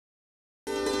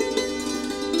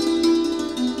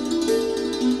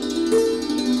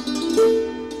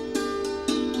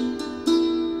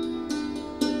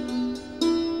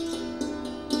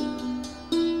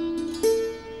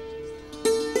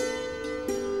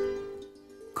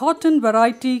Cotton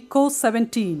variety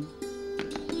Co-17.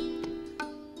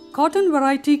 Cotton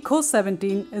variety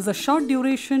Co-17 is a short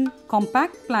duration,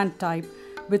 compact plant type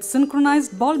with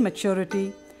synchronized ball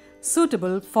maturity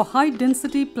suitable for high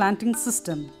density planting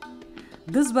system.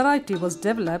 This variety was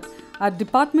developed at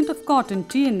Department of Cotton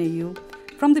TNAU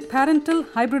from the parental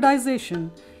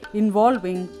hybridization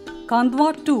involving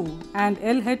Kandwa 2 and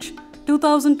LH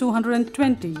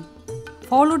 2220,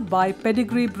 followed by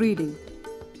pedigree breeding.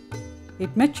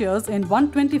 It matures in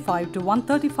 125 to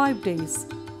 135 days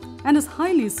and is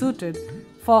highly suited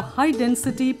for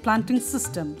high-density planting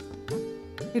system.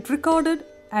 It recorded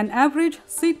an average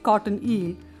seed cotton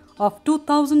yield of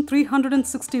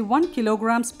 2,361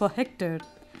 kilograms per hectare,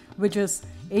 which is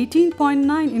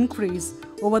 18.9 increase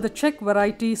over the Czech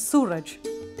variety Suraj.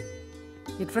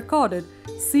 It recorded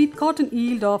seed cotton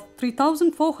yield of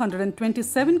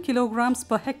 3,427 kilograms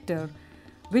per hectare,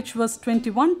 which was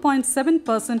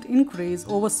 21.7% increase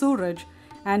over Suraj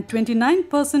and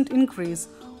 29% increase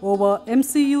over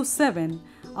MCU 7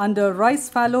 under rice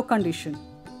fallow condition.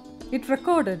 It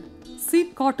recorded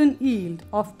seed cotton yield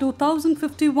of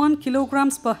 2,051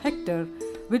 kilograms per hectare,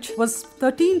 which was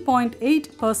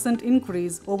 13.8%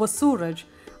 increase over Suraj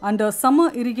under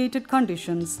summer irrigated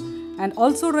conditions, and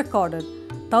also recorded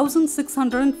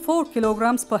 1,604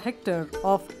 kilograms per hectare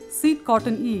of seed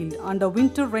cotton yield under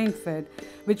winter rainfed,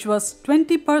 which was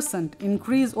 20%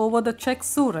 increase over the Czech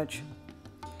Suraj.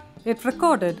 It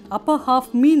recorded upper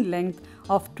half mean length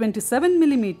of 27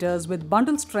 mm with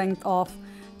bundle strength of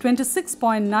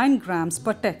 26.9 grams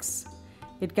per tex.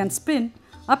 It can spin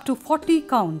up to 40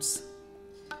 counts.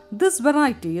 This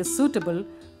variety is suitable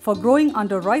for growing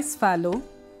under rice fallow,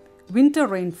 winter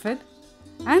rainfed,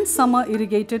 and summer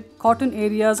irrigated cotton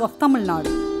areas of Tamil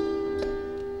Nadu.